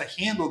down there just to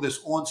handle this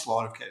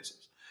onslaught of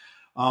cases.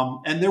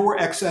 And there were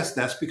excess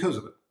deaths because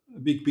of it,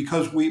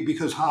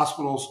 because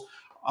hospitals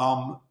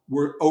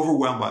were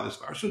overwhelmed by this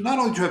virus. So not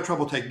only did you have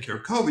trouble taking care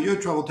of COVID, you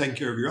had trouble taking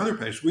care of your other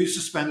patients. We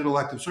suspended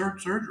elective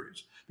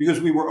surgeries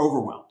because we were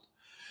overwhelmed.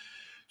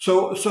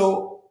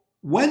 So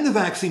when the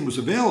vaccine was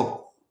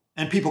available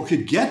and people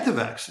could get the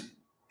vaccine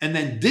and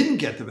then didn't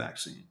get the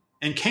vaccine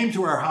and came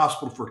to our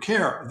hospital for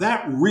care,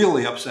 that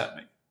really upset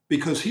me.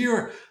 Because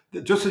here,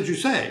 just as you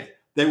say,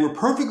 they were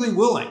perfectly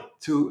willing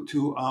to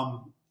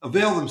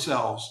avail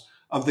themselves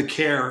of the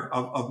care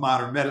of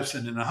modern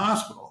medicine in a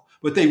hospital,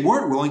 but they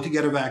weren't willing to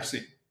get a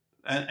vaccine.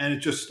 And it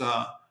just,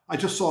 I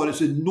just saw it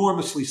as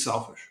enormously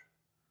selfish.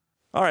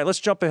 All right, let's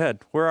jump ahead.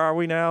 Where are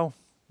we now?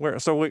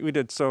 So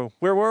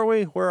where were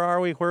we? Where are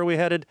we? Where are we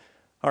headed?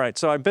 All right,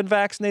 so I've been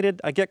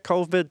vaccinated. I get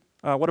COVID.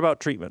 What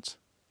about treatments?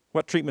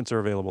 What treatments are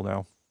available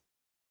now?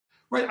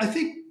 Right, I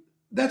think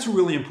that's a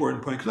really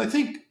important point, because I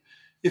think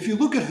if you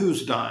look at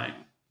who's dying,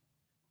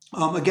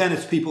 again,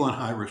 it's people in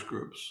high-risk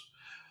groups.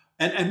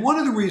 And one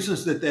of the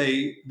reasons that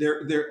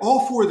they're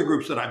all 4 of the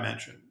groups that I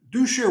mentioned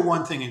do share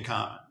one thing in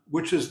common,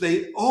 which is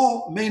they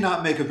all may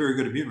not make a very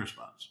good immune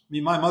response. I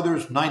mean, my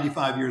mother's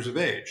 95 years of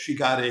age. She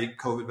got a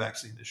COVID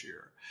vaccine this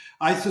year.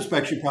 I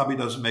suspect she probably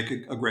doesn't make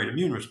a great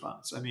immune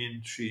response. I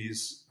mean,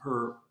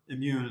 her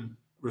immune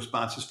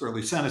response is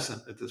fairly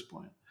senescent at this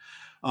point.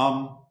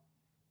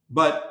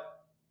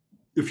 But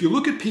if you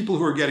look at people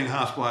who are getting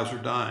hospitalized or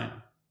dying,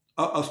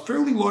 a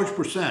fairly large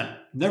percent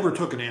never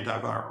took an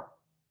antiviral.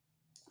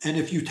 And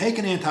if you take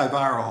an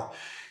antiviral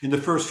in the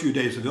first few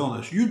days of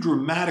illness, you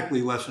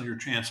dramatically lessen your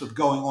chance of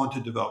going on to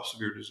develop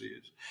severe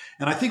disease.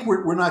 And I think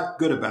we're not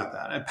good about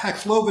that. And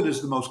Paxlovid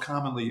is the most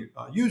commonly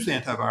used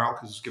antiviral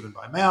because it's given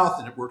by mouth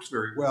and it works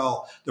very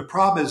well. The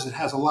problem is it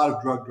has a lot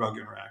of drug-drug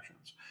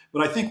interactions.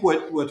 But I think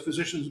what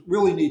physicians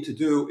really need to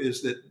do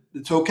is that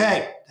it's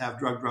okay to have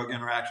drug-drug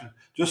interaction.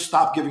 Just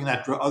stop giving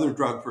that other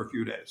drug for a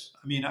few days.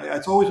 I mean,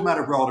 it's always a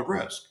matter of relative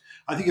risk.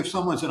 I think if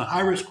someone's in a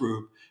high-risk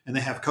group and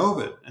they have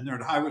COVID and they're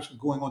at high risk of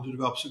going on to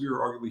develop severe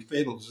or arguably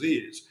fatal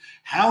disease,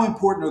 how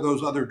important are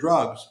those other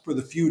drugs for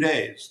the few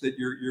days that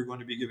you're going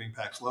to be giving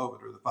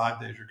Paxlovid, or the 5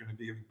 days you're going to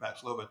be giving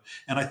Paxlovid?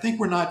 And I think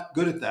we're not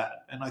good at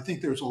that. And I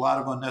think there's a lot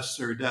of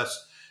unnecessary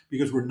deaths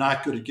because we're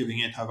not good at giving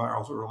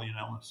antivirals early in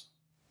illness.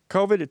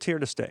 COVID, it's here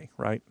to stay,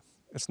 right?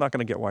 It's not going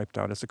to get wiped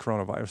out. It's a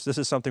coronavirus. This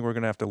is something we're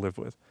going to have to live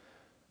with.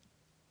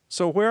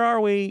 So where are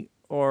we,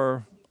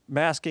 or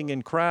masking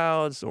in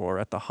crowds or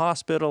at the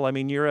hospital? I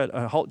mean, you're at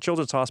a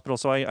children's hospital,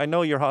 so I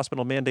know your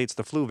hospital mandates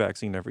the flu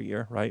vaccine every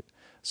year, right?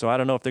 So I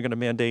don't know if they're going to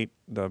mandate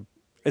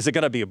is it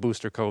going to be a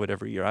booster COVID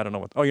every year? I don't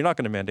know oh, you're not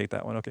going to mandate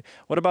that one. Okay.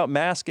 What about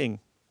masking,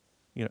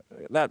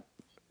 that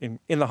in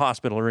the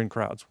hospital or in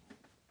crowds?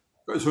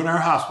 So in our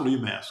hospital, you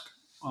mask.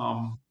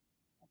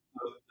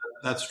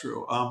 That's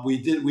true. We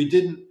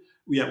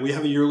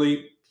have a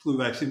yearly flu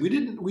vaccine.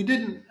 We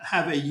didn't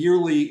have a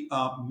yearly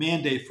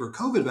mandate for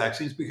COVID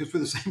vaccines because, for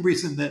the same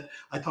reason that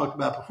I talked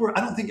about before,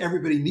 I don't think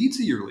everybody needs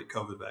a yearly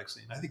COVID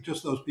vaccine. I think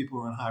just those people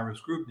who are in high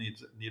risk group need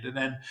it.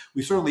 And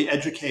we certainly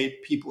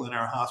educate people in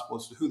our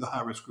hospitals to who the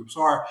high risk groups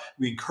are.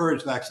 We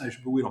encourage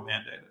vaccination, but we don't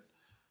mandate it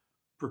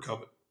for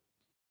COVID.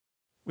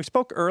 We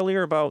spoke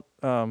earlier about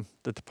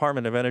the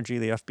Department of Energy,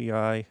 the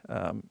FBI,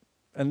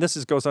 and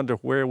this goes under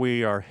where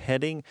we are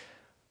heading.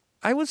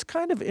 I was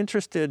kind of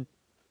interested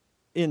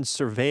in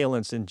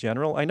surveillance in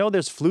general. I know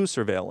there's flu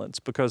surveillance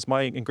because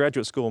in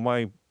graduate school,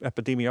 my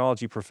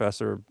epidemiology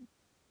professor,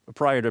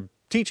 prior to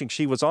teaching,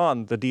 she was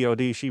on the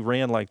DOD. She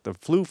ran like the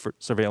flu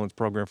surveillance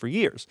program for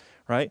years,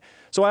 right?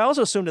 So I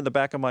also assumed in the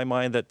back of my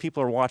mind that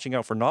people are watching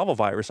out for novel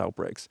virus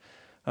outbreaks.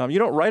 You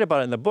don't write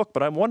about it in the book,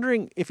 but I'm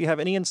wondering if you have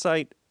any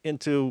insight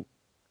into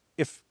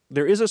if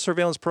there is a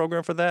surveillance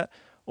program for that,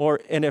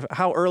 and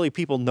how early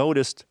people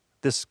noticed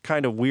this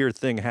kind of weird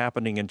thing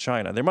happening in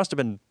China. There must have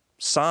been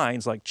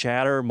signs like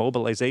chatter,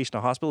 mobilization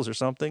of hospitals or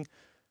something.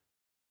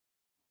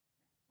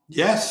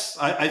 Yes,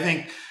 I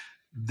think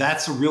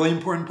that's a really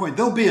important point.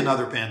 There'll be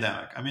another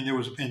pandemic. I mean, there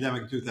was a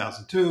pandemic in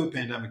 2002, a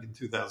pandemic in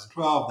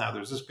 2012. Now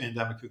there's this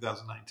pandemic,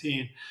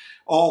 2019,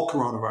 all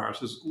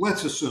coronaviruses.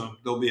 Let's assume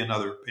there'll be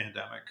another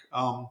pandemic.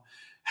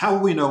 How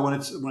will we know when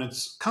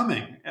it's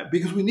coming?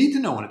 Because we need to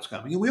know when it's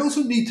coming. And we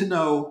also need to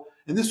know,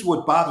 and this is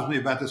what bothers me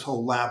about this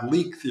whole lab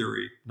leak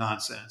theory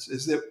nonsense,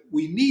 is that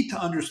we need to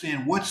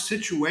understand what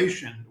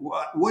situations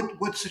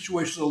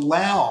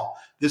allow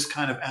this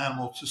kind of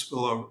animal to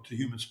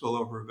human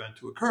spillover event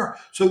to occur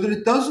so that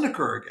it doesn't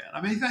occur again.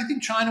 I mean, I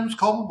think China was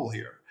culpable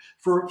here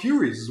for a few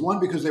reasons. One,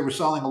 because they were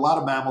selling a lot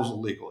of mammals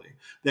illegally.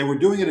 They were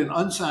doing it in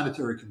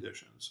unsanitary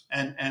conditions,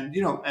 and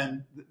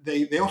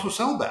they also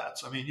sell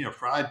bats. I mean,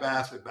 fried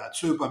bats, like bat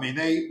soup. I mean,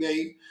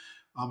 they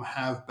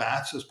have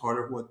bats as part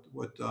of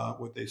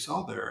what they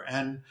sell there,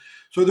 and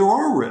so there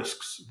are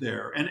risks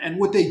there. And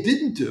what they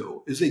didn't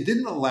do is they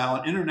didn't allow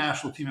an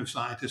international team of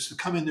scientists to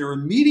come in there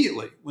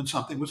immediately when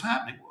something was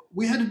happening.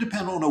 We had to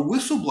depend on a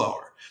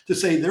whistleblower to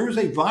say there is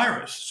a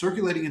virus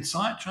circulating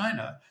inside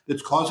China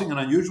that's causing an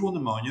unusual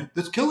pneumonia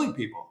that's killing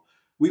people.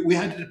 We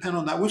had to depend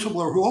on that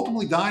whistleblower who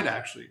ultimately died,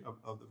 actually,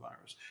 of the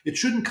virus. It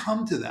shouldn't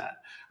come to that.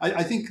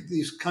 I think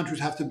these countries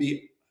have to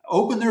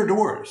open their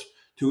doors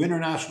to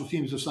international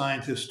teams of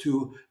scientists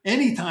to,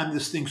 anytime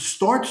this thing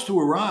starts to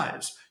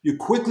arise, you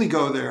quickly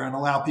go there and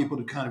allow people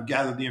to kind of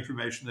gather the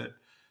information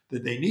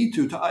that they need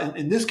to,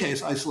 in this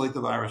case, isolate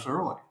the virus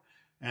early.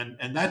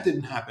 And that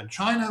didn't happen.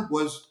 China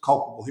was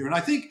culpable here. And I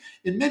think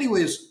in many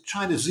ways,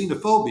 China's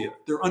xenophobia,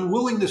 their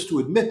unwillingness to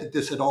admit that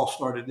this had all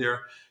started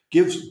there,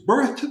 gives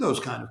birth to those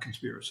kind of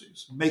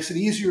conspiracies. It makes it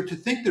easier to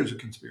think there's a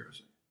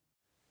conspiracy.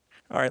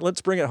 All right,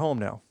 let's bring it home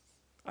now.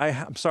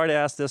 I'm sorry to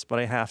ask this, but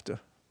I have to,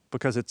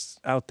 because it's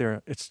out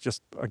there. It's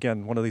just,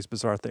 again, one of these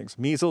bizarre things.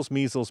 Measles,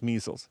 measles,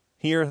 measles.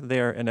 Here,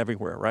 there, and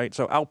everywhere, right?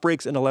 So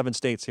outbreaks in 11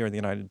 states here in the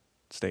United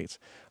States.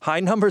 High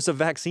numbers of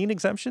vaccine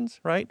exemptions,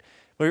 right?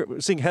 We're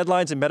seeing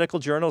headlines in medical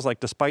journals like,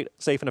 despite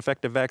safe and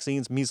effective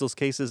vaccines, measles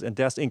cases and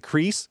deaths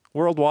increase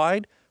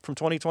worldwide from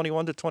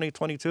 2021 to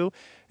 2022.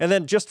 And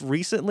then just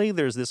recently,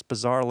 there's this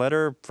bizarre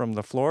letter from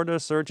the Florida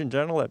Surgeon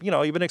General that,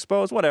 you've been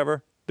exposed,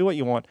 whatever, do what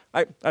you want.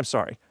 I'm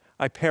sorry,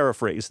 I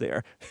paraphrase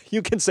there.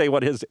 You can say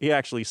what he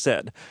actually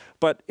said.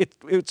 But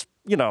it's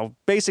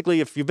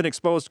basically, if you've been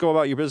exposed, go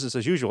about your business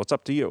as usual. It's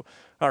up to you.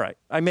 All right,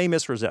 I may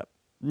misrepresent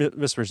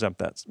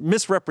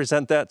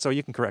that, so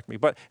you can correct me.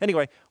 But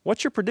anyway,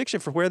 what's your prediction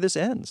for where this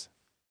ends?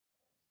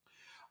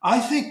 I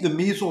think the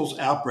measles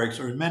outbreaks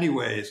are in many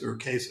ways,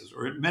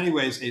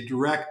 a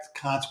direct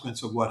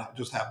consequence of what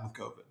just happened with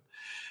COVID.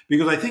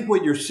 Because I think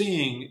what you're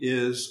seeing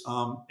is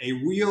a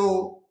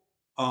real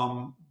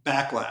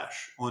backlash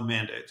on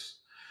mandates.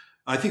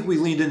 I think we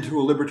leaned into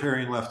a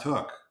libertarian left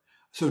hook.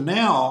 So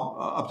now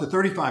up to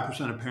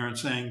 35% of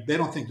parents saying they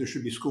don't think there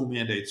should be school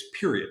mandates,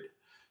 period.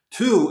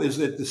 Two is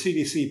that the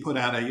CDC put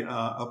out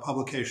a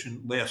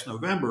publication last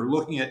November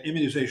looking at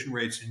immunization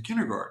rates in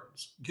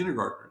kindergartners.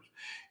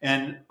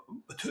 And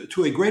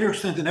to a greater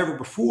extent than ever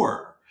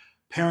before,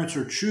 parents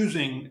are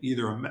choosing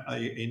either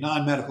a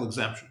non-medical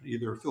exemption,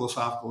 either a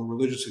philosophical or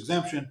religious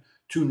exemption,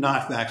 to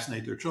not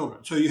vaccinate their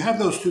children. So you have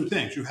those two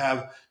things. You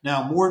have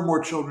now more and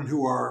more children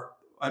who are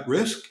at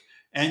risk,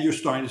 and you're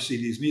starting to see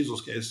these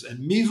measles cases.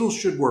 And measles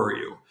should worry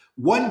you.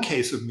 One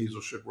case of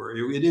measles should worry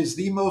you. It is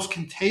the most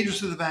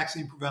contagious of the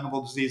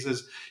vaccine-preventable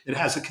diseases. It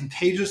has a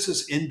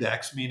contagiousness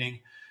index, meaning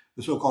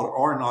the so-called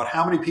R0.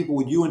 How many people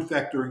would you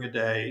infect during a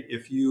day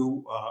if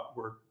you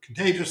were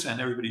contagious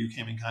and everybody you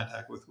came in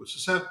contact with was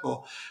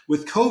susceptible?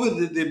 With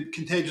COVID, the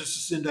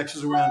contagiousness index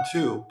is around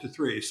 2 to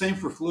 3. Same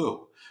for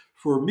flu.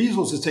 For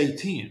measles, it's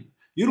 18.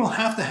 You don't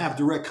have to have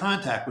direct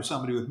contact with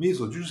somebody with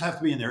measles. You just have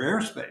to be in their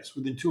airspace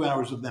within 2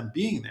 hours of them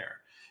being there.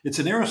 It's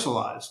an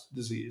aerosolized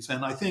disease.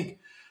 And I think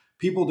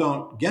people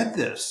don't get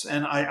this.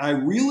 And I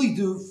really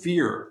do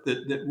fear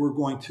that we're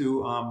going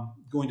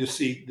to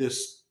see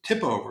this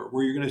tip over,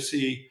 where you're going to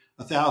see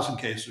 1,000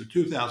 cases or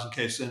 2,000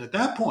 cases. And at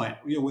that point,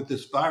 with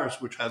this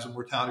virus, which has a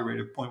mortality rate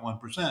of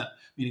 0.1%,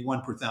 meaning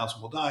 1 per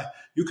 1,000 will die,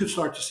 you could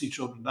start to see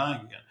children dying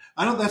again.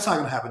 That's not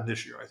going to happen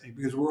this year, I think,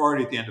 because we're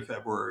already at the end of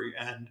February.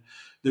 And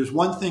there's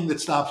one thing that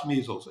stops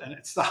measles, and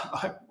it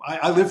stopped.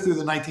 I lived through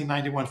the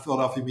 1991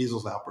 Philadelphia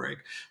measles outbreak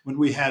when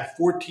we had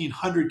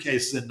 1,400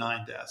 cases and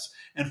 9 deaths.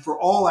 And for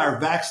all our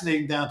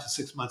vaccinating down to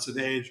 6 months of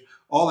age,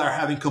 all our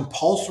having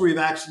compulsory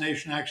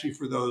vaccination, actually,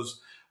 for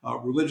those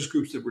religious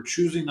groups that were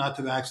choosing not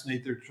to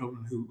vaccinate their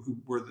children who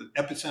were the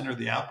epicenter of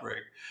the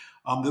outbreak.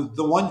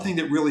 The one thing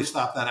that really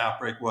stopped that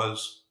outbreak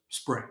was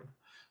spring.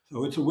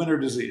 So it's a winter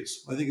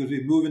disease. I think as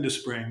we move into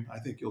spring, I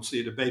think you'll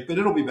see a debate, but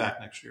it'll be back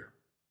next year.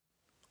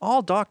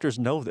 All doctors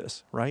know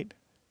this, right?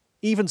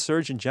 Even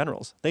surgeon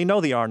generals. They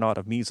know the R0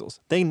 of measles.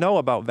 They know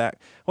about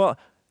Well,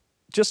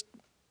 just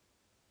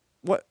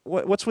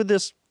what's with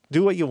this?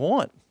 Do what you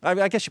want.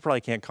 I guess you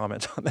probably can't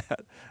comment on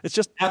that. It's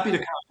just happy to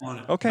comment on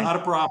it. Okay, not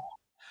a problem.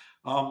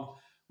 Well,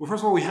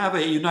 first of all, we have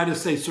a United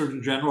States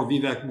Surgeon General,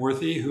 Vivek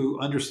Murthy, who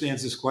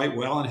understands this quite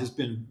well and has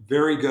been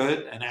very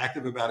good and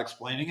active about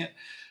explaining it.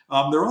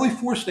 There are only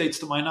 4 states,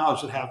 to my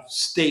knowledge, that have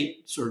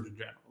state Surgeon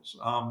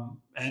Generals.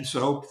 And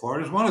so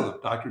Florida is one of them.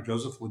 Dr.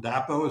 Joseph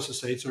Ladapo is the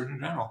state Surgeon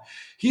General.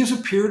 He has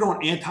appeared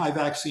on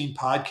anti-vaccine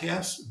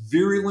podcasts,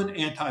 virulent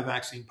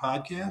anti-vaccine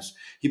podcasts.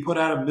 He put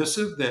out a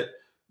missive that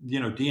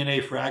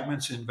DNA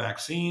fragments in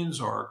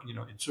vaccines are,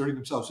 inserting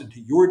themselves into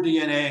your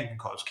DNA and can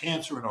cause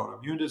cancer and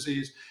autoimmune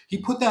disease. He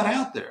put that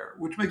out there,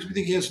 which makes me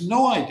think he has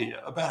no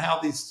idea about how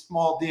these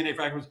small DNA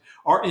fragments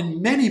are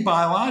in many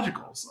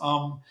biologicals.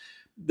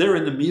 They're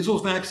in the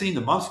measles vaccine,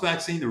 the mumps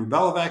vaccine, the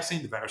rubella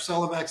vaccine, the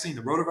varicella vaccine,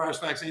 the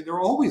rotavirus vaccine. They're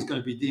always going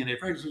to be DNA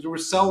fragments because there were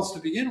cells to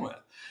begin with.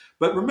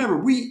 But remember,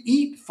 we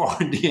eat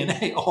foreign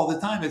DNA all the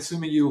time,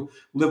 assuming you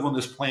live on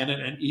this planet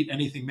and eat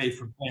anything made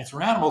from plants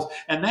or animals.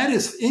 And that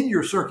is in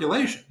your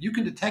circulation. You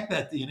can detect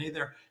that DNA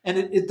there, and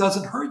it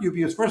doesn't hurt you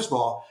because, first of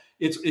all,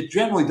 it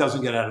generally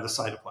doesn't get out of the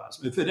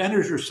cytoplasm. If it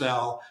enters your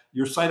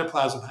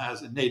cytoplasm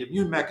has innate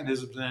immune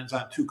mechanisms and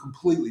enzyme to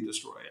completely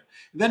destroy it.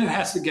 Then it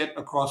has to get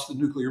across the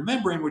nuclear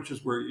membrane, which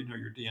is where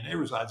your DNA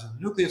resides in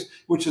the nucleus,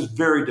 which is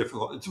very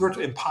difficult. It's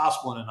virtually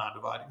impossible in a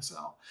non-dividing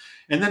cell.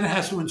 And then it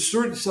has to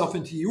insert itself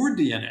into your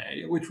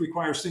DNA, which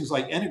requires things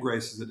like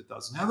integrases that it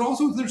doesn't have.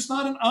 Also, there's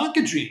not an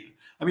oncogene.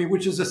 I mean,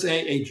 which is to say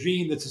a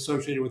gene that's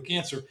associated with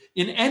cancer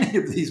in any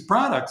of these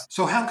products.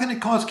 So how can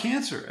it cause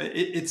cancer?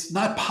 It's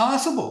not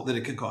possible that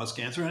it can cause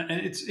cancer, and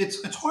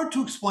it's hard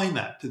to explain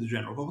that to the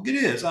general public.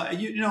 It is. I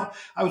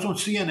was on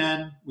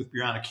CNN with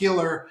Brianna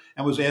Keeler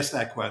and was asked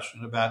that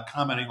question about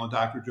commenting on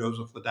Dr.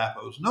 Joseph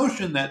Ladapo's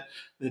notion that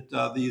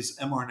these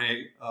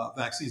mRNA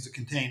vaccines that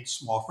contain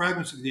small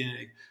fragments of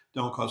DNA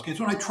don't cause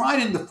cancer. And I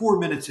tried in the 4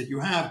 minutes that you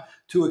have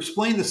to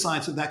explain the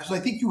science of that, because I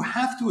think you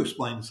have to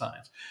explain the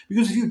science.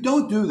 Because if you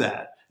don't do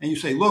that, and you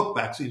say, look,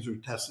 vaccines are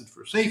tested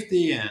for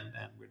safety, and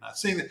we're not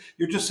saying that,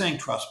 you're just saying,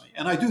 trust me.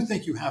 And I do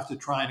think you have to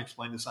try and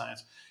explain the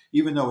science,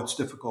 even though it's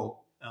difficult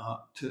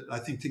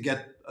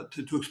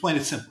to explain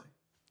it simply.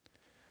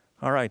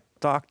 All right,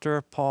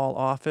 Dr. Paul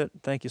Offit,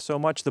 thank you so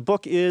much. The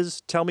book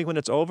is Tell Me When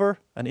It's Over,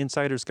 An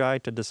Insider's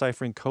Guide to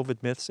Deciphering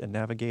COVID Myths and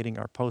Navigating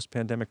Our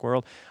Post-Pandemic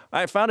World.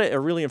 I found it a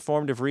really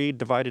informative read,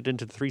 divided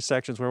into 3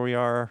 sections: where we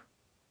were,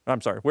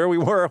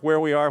 where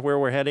we are, where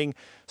we're heading,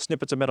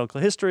 snippets of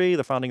medical history,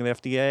 the founding of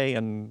the FDA,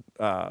 and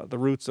the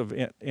roots of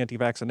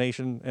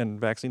anti-vaccination and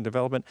vaccine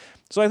development.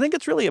 So I think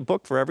it's really a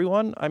book for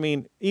everyone. I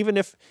mean, even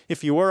if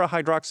you were a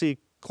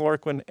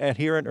hydroxychloroquine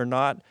adherent or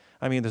not,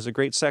 I mean, there's a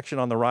great section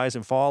on the rise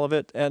and fall of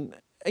it. And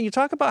you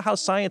talk about how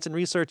science and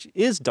research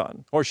is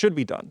done or should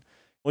be done.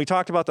 We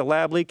talked about the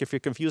lab leak. If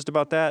you're confused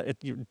about that,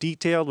 you're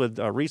detailed with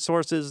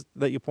resources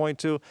that you point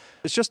to.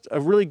 It's just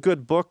a really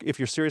good book if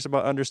you're serious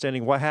about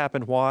understanding what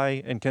happened,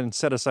 why, and can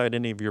set aside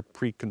any of your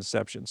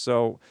preconceptions.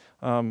 So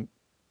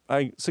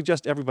I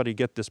suggest everybody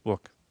get this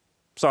book.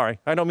 Sorry,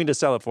 I don't mean to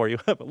sell it for you.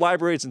 But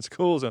libraries and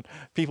schools and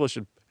people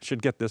should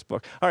get this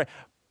book. All right.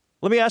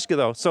 Let me ask you,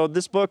 though. So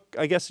this book,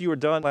 I guess you were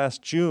done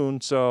last June,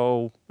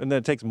 and then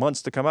it takes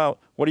months to come out.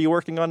 What are you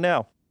working on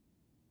now?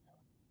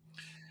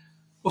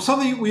 Well,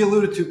 something we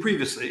alluded to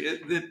previously.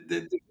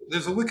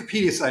 There's a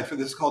Wikipedia site for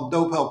this called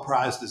Nobel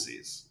Prize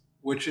disease,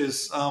 which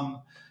is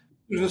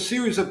there's a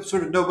series of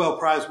sort of Nobel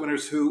Prize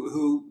winners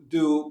who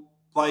do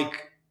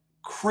like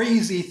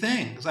crazy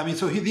things. I mean,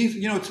 so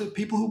it's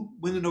people who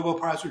win the Nobel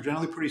Prize are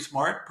generally pretty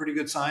smart, pretty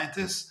good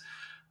scientists.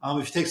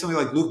 If you take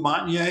somebody like Luc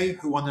Montagnier,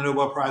 who won the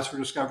Nobel Prize for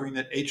discovering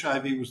that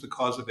HIV was the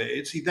cause of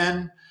AIDS, he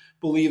then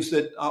believes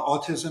that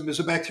autism is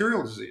a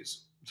bacterial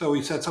disease. So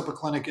he sets up a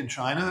clinic in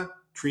China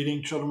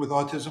treating children with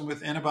autism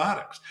with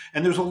antibiotics.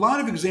 And there's a lot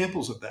of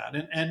examples of that.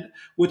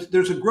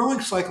 There's a growing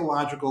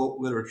psychiatric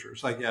literature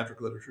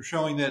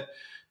showing that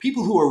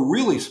people who are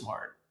really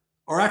smart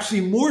are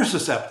actually more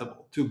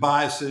susceptible to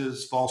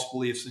biases, false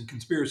beliefs, and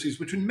conspiracies,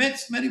 which in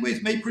many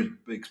ways may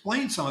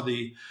explain some of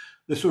the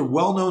sort of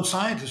well-known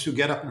scientists who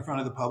get up in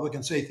front of the public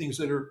and say things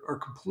that are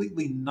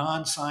completely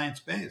non-science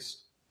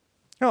based.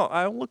 No,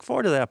 I look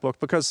forward to that book,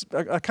 because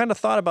I kind of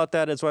thought about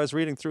that as I was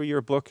reading through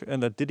your book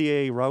and the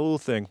Didier Raoult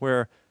thing,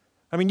 where,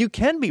 I mean, you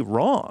can be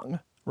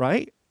wrong,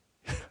 right?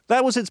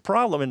 That was its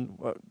problem.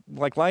 And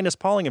like Linus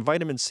Pauling and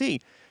vitamin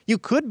C, you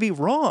could be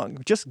wrong.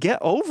 Just get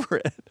over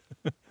it.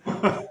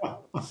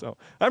 So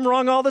I'm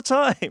wrong all the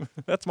time.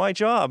 That's my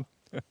job.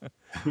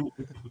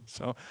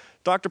 So,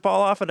 Dr.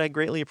 Paul Offit, I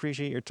greatly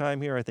appreciate your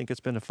time here. I think it's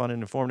been a fun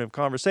and informative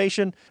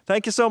conversation.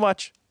 Thank you so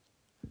much.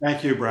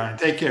 Thank you, Brian.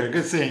 Take care.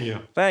 Good seeing you.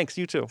 Thanks.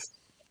 You too.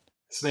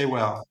 Stay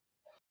well.